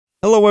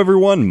Hello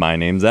everyone, my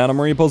name's Adam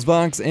or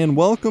EposVox, and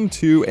welcome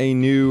to a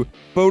new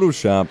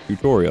Photoshop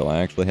tutorial. I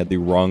actually had the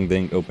wrong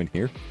thing open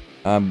here.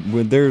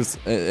 There's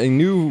a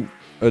new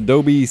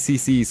Adobe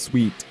CC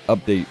Suite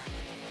update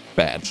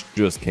batch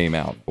just came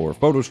out for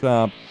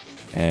Photoshop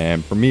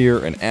and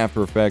Premiere and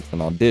After Effects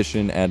and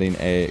Audition, adding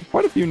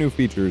quite a few new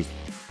features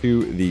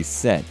to the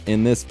set.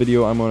 In this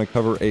video, I'm going to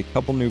cover a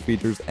couple new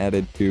features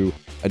added to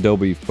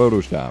Adobe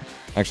Photoshop.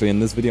 Actually, in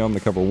this video, I'm going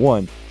to cover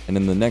one, and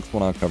in the next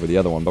one, I'll cover the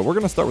other one. But we're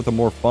going to start with the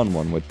more fun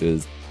one, which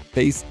is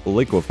Face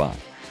Liquify.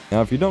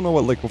 Now, if you don't know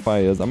what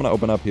Liquify is, I'm going to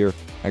open up here.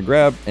 I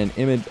grabbed an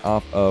image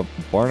off of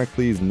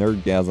Barnacules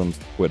Nerdgasm's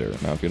Twitter.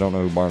 Now, if you don't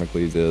know who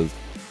Barnacules is,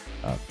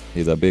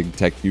 he's a big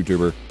tech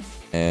YouTuber,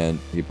 and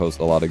he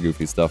posts a lot of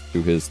goofy stuff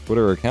to his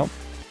Twitter account.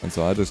 And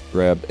so I just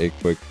grabbed a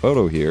quick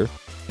photo here.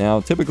 Now,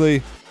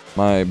 typically,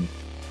 by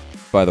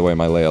the way,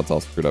 my layout's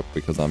all screwed up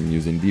because I'm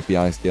using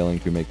DPI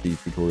scaling to make the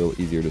tutorial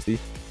easier to see.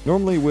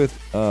 Normally with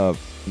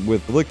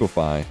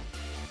Liquify,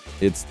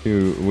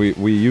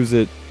 we use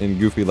it in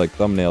goofy like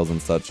thumbnails and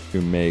such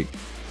to make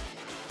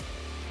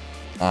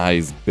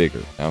eyes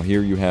bigger. Now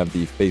here you have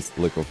the Face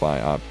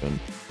Liquify option.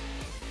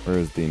 Where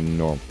is the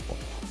normal one?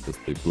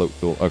 Just the float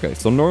tool. Okay,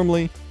 so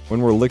normally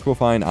when we're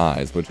liquefying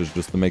eyes, which is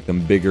just to make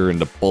them bigger and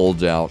to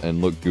bulge out and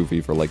look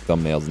goofy for like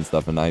thumbnails and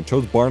stuff, and I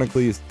chose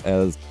Barnacules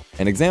as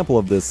an example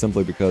of this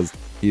simply because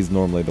he's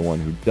normally the one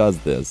who does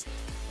this.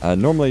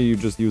 Normally you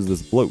just use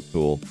this float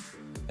tool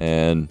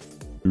and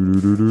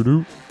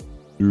and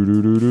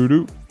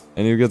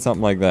you get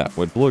something like that,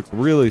 which looks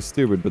really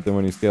stupid, but then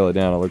when you scale it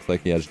down, it looks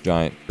like he has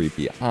giant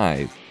creepy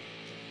eyes.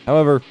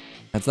 However,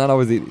 that's not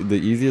always the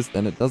easiest,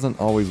 and it doesn't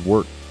always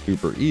work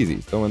super easy.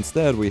 So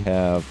instead, we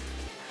have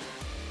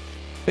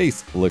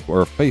Face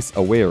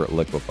Aware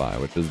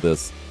Liquify, which is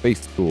this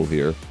face tool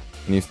here,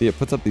 and you see it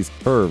puts up these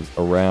curves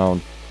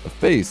around the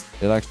face.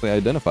 It actually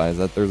identifies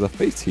that there's a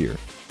face here,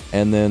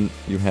 and then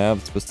you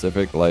have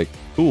specific like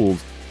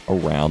tools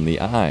around the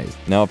eyes.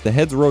 Now, if the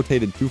head's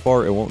rotated too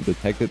far, it won't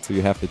detect it, so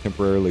you have to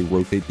temporarily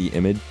rotate the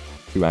image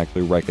to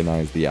actually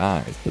recognize the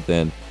eyes. But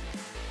then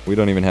we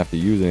don't even have to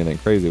use anything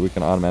crazy. We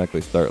can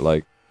automatically start,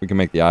 like, we can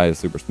make the eyes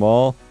super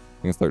small.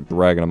 We can start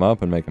dragging them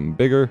up and make them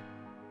bigger.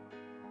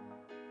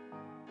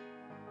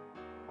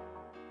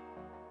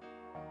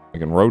 We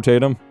can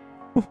rotate them.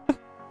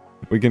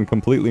 We can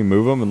completely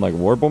move them and like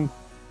warp them.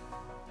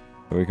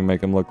 So we can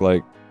make them look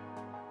like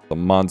the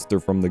monster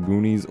from the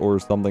Goonies or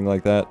something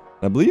like that.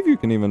 I believe you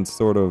can even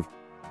sort of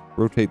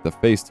rotate the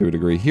face to a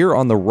degree. Here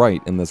on the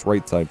right, in this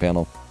right side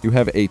panel, you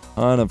have a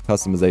ton of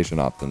customization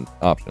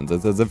options.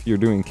 It's as if you're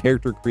doing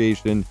character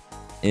creation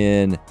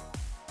in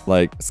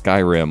like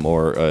Skyrim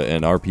or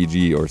an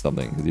RPG or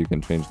something, because you can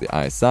change the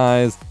eye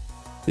size,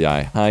 the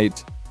eye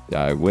height, the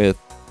eye width,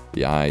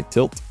 the eye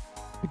tilt.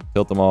 You can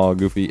tilt them all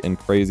goofy and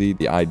crazy.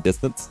 The eye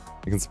distance.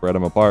 You can spread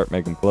them apart,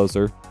 make them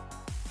closer.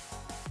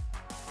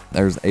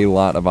 There's a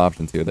lot of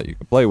options here that you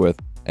can play with.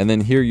 And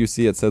then here you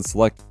see it says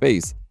select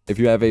face. If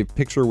you have a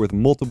picture with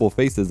multiple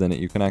faces in it,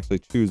 you can actually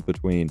choose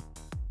between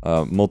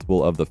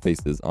multiple of the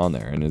faces on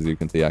there. And as you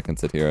can see, I can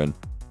sit here and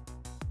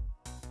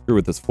screw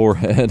with this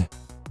forehead.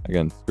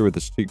 Again, screw with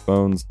his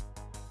cheekbones.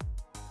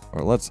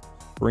 Or let's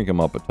shrink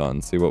him up a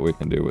ton, see what we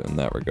can do in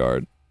that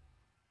regard.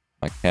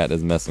 My cat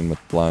is messing with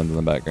the blinds in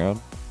the background.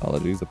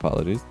 Apologies.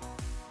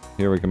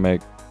 Here we can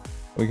make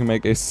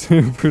a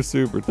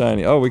super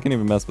tiny. Oh, we can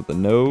even mess with the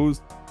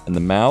nose and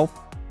the mouth.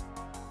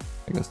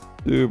 I guess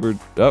super.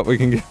 Oh, we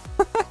can get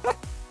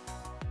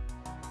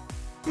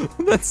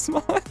that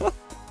smile.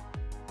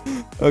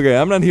 Okay,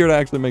 I'm not here to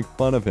actually make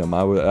fun of him.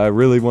 I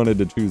really wanted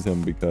to choose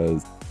him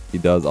because he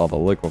does all the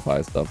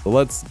liquefy stuff. So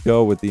let's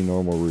go with the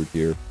normal route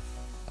here.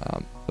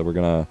 So we're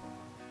gonna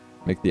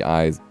make the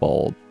eyes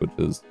bulge, which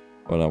is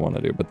what I want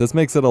to do. But this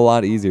makes it a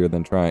lot easier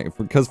than trying,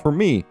 because for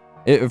me,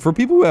 for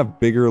people who have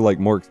bigger, like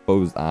more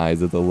exposed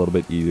eyes, it's a little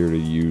bit easier to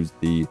use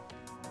the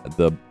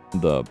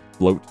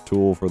float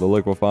tool for the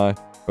liquefy.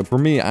 But for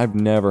me, I've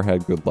never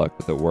had good luck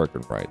with it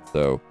working right.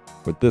 So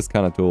with this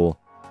kind of tool,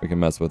 we can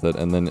mess with it.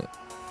 And then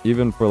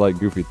even for like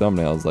goofy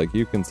thumbnails, like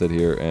you can sit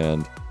here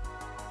and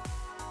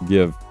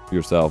give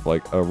yourself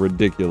like a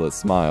ridiculous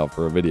smile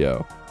for a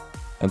video.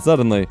 And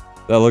suddenly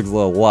that looks a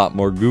lot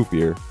more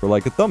goofier for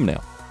like a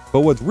thumbnail.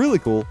 But what's really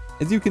cool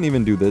is you can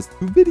even do this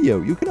to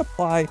video. You can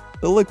apply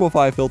the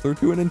Liquify filter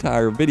to an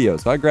entire video.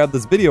 So I grabbed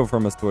this video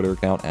from his Twitter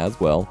account as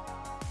well.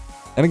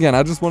 And again,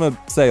 I just want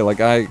to say, like,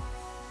 I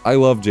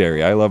love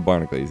Jerry. I love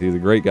Barnacules. He's a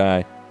great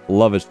guy.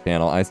 Love his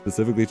channel. I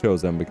specifically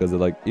chose him because,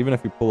 like, even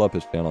if you pull up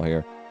his channel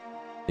here,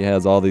 he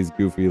has all these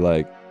goofy,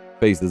 like,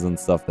 faces and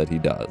stuff that he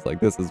does. Like,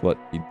 this is what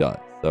he does.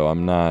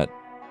 So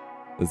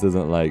this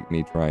isn't like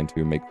me trying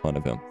to make fun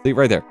of him. See,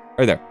 right there.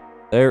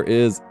 There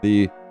is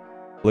the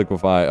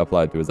Liquify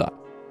applied to his eye.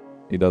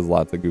 He does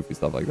lots of goofy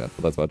stuff like that,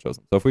 so that's why I chose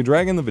him. So if we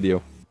drag in the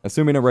video,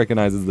 assuming it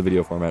recognizes the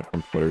video format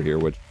from Twitter here,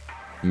 which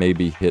may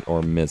be hit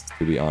or miss,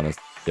 to be honest.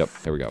 Yep,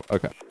 here we go.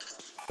 Okay.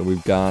 So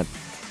we've got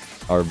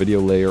our video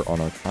layer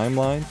on our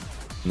timeline.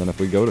 And then if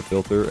we go to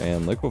filter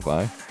and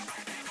liquify,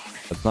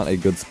 that's not a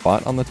good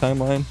spot on the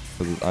timeline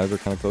because his eyes are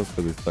kind of close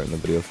because he's starting the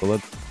video. So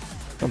let's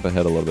Jump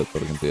ahead a little bit so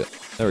we can see it.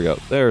 There we go.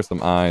 There's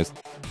some eyes.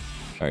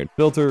 Alright,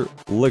 filter,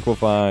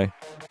 liquify,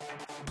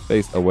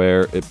 face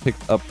aware. It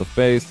picks up the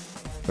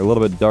face. They're a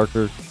little bit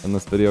darker in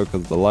this video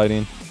because of the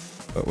lighting.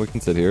 But we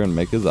can sit here and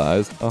make his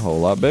eyes a whole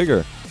lot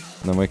bigger.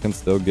 And then we can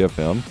still give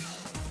him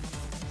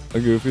a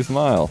goofy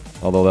smile.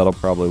 Although that'll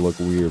probably look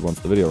weird once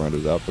the video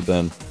renders out. But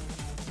then,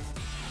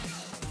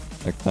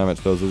 next time it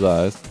shows his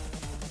eyes.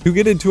 To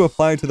get it to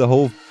apply to the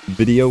whole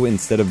video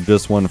instead of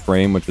just one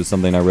frame, which is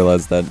something I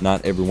realized that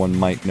not everyone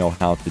might know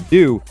how to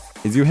do,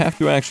 is you have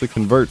to actually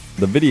convert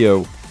the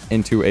video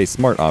into a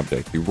smart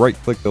object. You right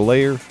click the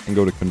layer and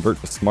go to convert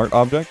to smart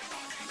object.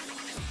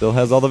 Still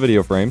has all the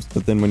video frames,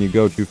 but then when you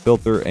go to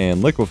filter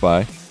and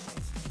liquify,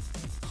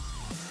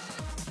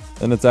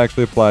 then it's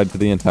actually applied to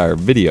the entire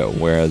video,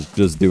 whereas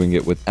just doing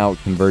it without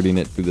converting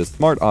it to the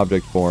smart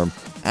object form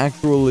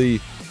actually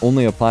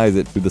only applies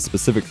it to the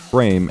specific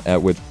frame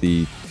at which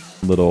the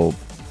little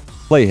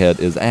playhead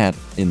is at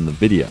in the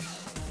video.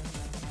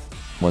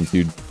 Once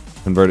you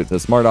convert it to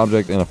smart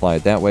object and apply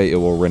it that way, it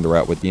will render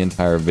out with the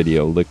entire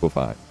video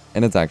liquefied.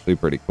 And it's actually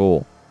pretty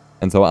cool.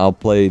 And so I'll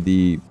play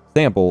the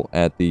sample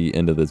at the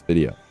end of this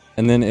video.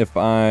 And then if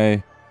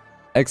I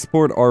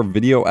export our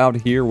video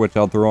out here, which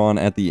I'll throw on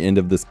at the end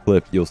of this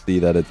clip, you'll see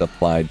that it's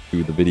applied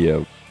to the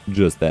video.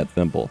 Just that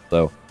simple.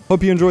 So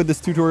hope you enjoyed this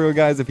tutorial,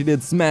 guys. If you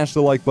did, smash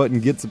the like button,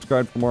 get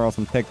subscribed for more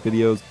awesome tech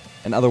videos.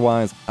 And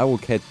otherwise, I will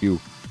catch you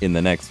in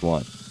the next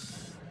one.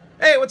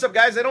 Hey, what's up,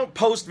 guys? I don't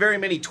post very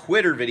many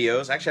Twitter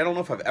videos. Actually, I don't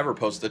know if I've ever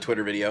posted a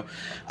Twitter video.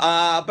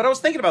 But I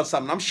was thinking about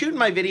something. I'm shooting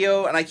my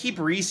video, and I keep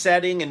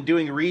resetting and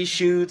doing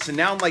reshoots, and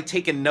now I'm, like,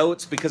 taking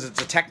notes because it's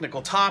a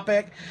technical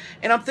topic.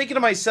 And I'm thinking to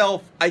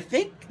myself, I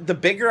think the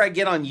bigger I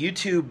get on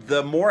YouTube,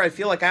 the more I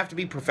feel like I have to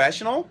be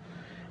professional.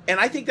 And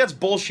I think that's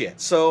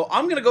bullshit. So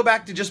I'm going to go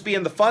back to just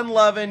being the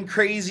fun-loving,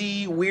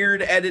 crazy,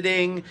 weird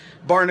editing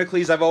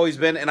Barnacules I've always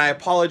been. And I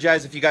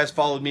apologize if you guys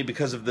followed me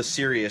because of the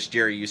serious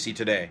Jerry you see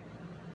today.